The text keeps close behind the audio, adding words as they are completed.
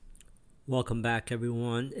Welcome back,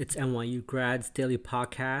 everyone. It's NYU Grads Daily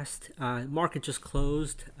Podcast. Market just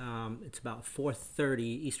closed. It's about 4:30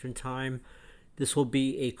 Eastern Time. This will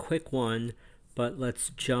be a quick one, but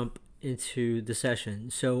let's jump into the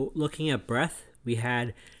session. So, looking at breadth, we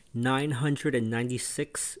had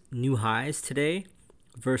 996 new highs today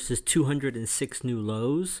versus 206 new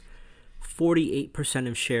lows. 48%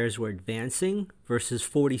 of shares were advancing versus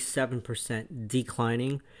 47%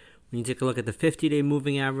 declining. When you take a look at the 50-day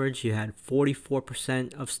moving average, you had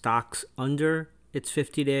 44% of stocks under its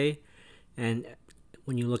 50-day. And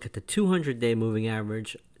when you look at the 200-day moving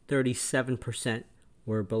average, 37%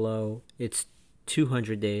 were below its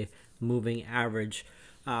 200-day moving average.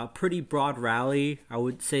 Pretty broad rally. I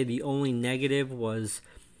would say the only negative was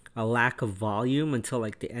a lack of volume until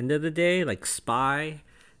like the end of the day. Like SPY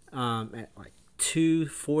at like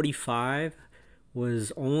 245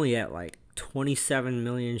 was only at like 27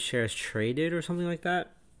 million shares traded or something like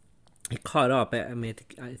that. It caught up. I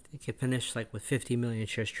think it finished like with 50 million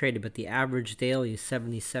shares traded, but the average daily is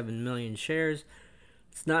 77 million shares.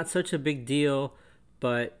 It's not such a big deal,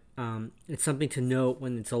 but it's something to note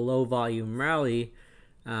when it's a low volume rally,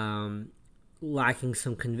 lacking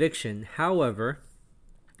some conviction. However,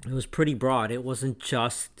 it was pretty broad. It wasn't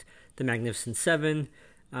just the Magnificent Seven.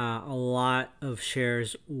 A lot of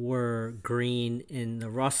shares were green in the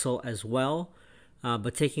Russell as well.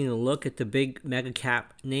 But taking a look at the big mega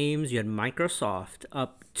cap names, you had Microsoft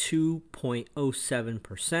up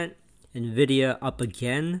 2.07%, Nvidia up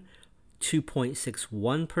again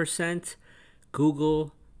 2.61%,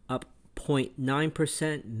 Google up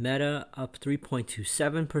 0.9%, Meta up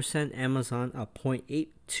 3.27%, Amazon up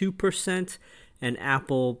 0.82%, and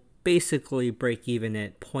Apple basically break even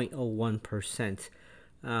at 0.01%.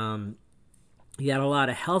 You got a lot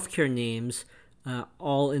of healthcare names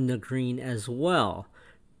all in the green as well.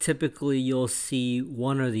 Typically, you'll see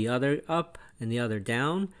one or the other up and the other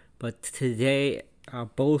down, but today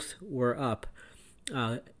both were up.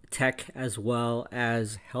 Tech as well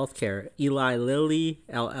as healthcare. Eli Lilly,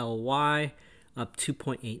 LLY, up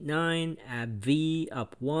 2.89. AbbVie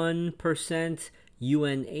up 1%.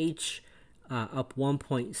 UNH up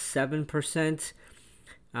 1.7%.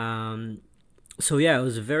 So yeah, it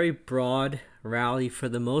was a very broad rally for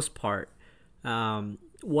the most part.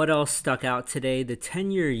 What else stuck out today? The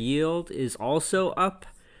 10-year yield is also up.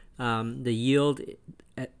 The yield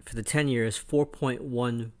for the 10-year is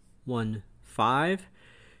 4.115.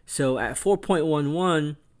 So at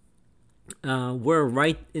 4.11, we're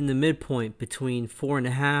right in the midpoint between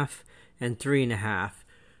 4.5 and 3.5.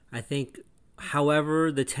 I think,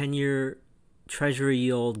 however, the 10-year Treasury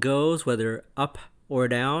yield goes, whether up or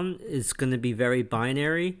down, is going to be very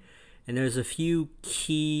binary. And there's a few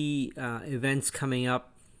key events coming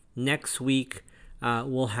up next week.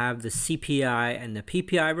 We'll have the CPI and the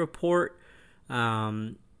PPI report.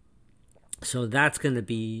 So that's going to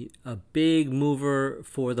be a big mover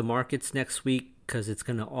for the markets next week because it's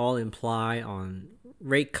going to all imply on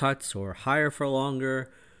rate cuts or higher for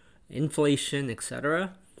longer, inflation,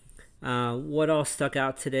 etc. What else stuck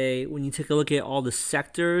out today? When you take a look at all the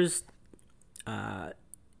sectors,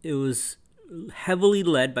 it was heavily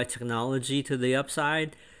led by technology to the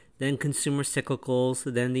upside, then consumer cyclicals,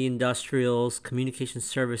 then the industrials, communication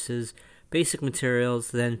services, basic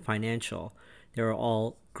materials, then financial. They were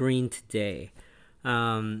all green today.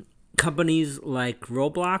 Companies like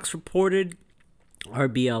Roblox reported,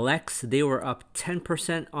 RBLX, they were up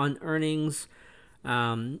 10% on earnings.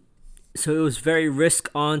 So it was very risk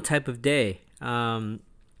on type of day.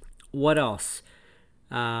 What else?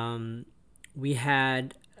 We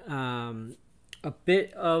had a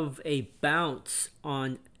bit of a bounce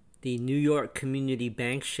on the New York Community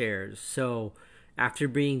Bank shares. So after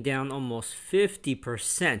being down almost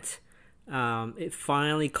 50%, it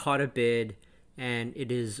finally caught a bid, and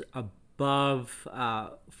it is above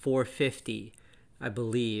 450, I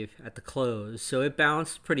believe, at the close. So it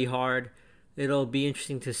bounced pretty hard. It'll be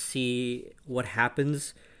interesting to see what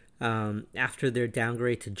happens after their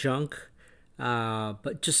downgrade to junk.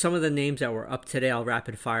 But just some of the names that were up today, I'll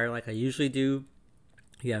rapid fire like I usually do.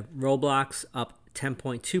 You have Roblox up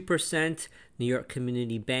 10.2%, New York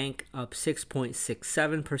Community Bank up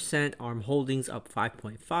 6.67%, ARM Holdings up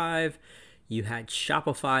 5.5%. You had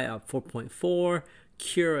Shopify up 4.4%,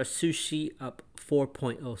 Kura Sushi up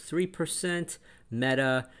 4.03%,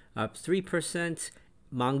 Meta up 3%,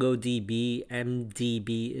 MongoDB,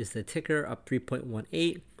 MDB is the ticker, up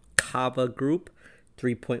 3.18%, Kava Group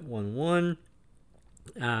 3.11%.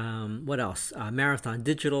 What else? Marathon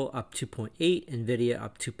Digital up 2.8%, Nvidia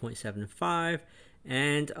up 2.75%,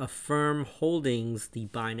 and Affirm Holdings, the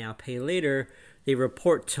buy now, pay later. They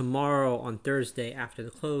report tomorrow on Thursday after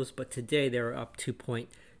the close, but today they were up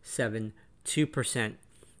 2.72%.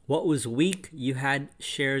 What was weak? You had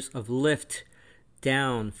shares of Lyft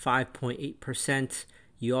down 5.8%.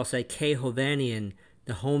 You also had K. Hovnanian,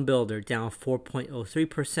 the home builder, down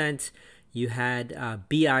 4.03%. You had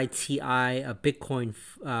BITI, a Bitcoin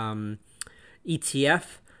ETF,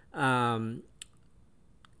 down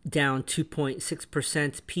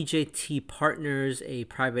 2.6%. PJT Partners, a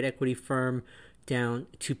private equity firm, down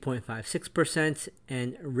 2.56%.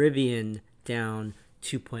 And Rivian down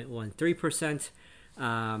 2.13%.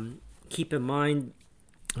 Keep in mind,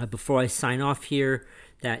 before I sign off here,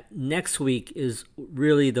 that next week is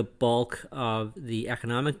really the bulk of the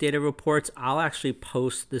economic data reports. I'll actually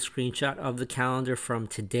post the screenshot of the calendar from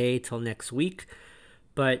today till next week.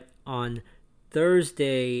 But on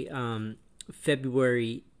Thursday,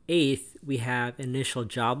 February 8th, we have initial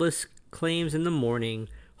jobless claims in the morning,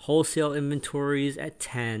 wholesale inventories at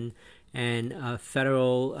 10, and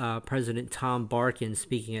federal President Tom Barkin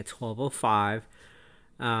speaking at 12:05.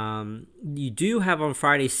 You do have on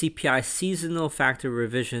Friday CPI seasonal factor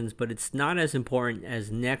revisions, but it's not as important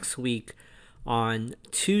as next week. On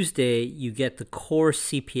Tuesday, you get the core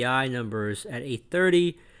CPI numbers at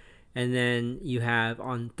 8:30, and then you have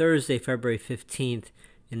on Thursday, February 15th,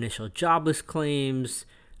 initial jobless claims,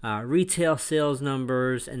 retail sales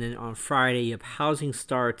numbers, and then on Friday, you have housing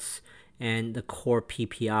starts and the core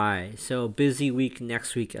PPI. So busy week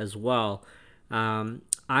next week as well.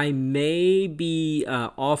 I may be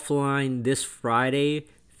offline this Friday,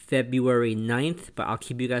 February 9th, but I'll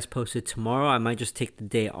keep you guys posted tomorrow. I might just take the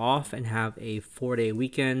day off and have a 4-day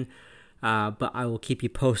weekend, but I will keep you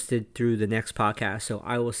posted through the next podcast. So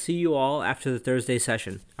I will see you all after the Thursday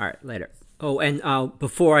session. All right, later. Oh, and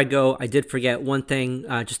before I go, I did forget one thing,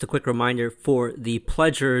 just a quick reminder for the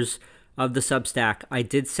pledgers of the Substack. I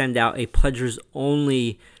did send out a pledgers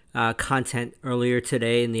only content earlier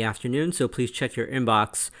today in the afternoon, so please check your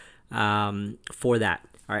inbox for that.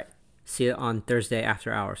 All right, see you on Thursday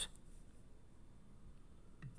after hours.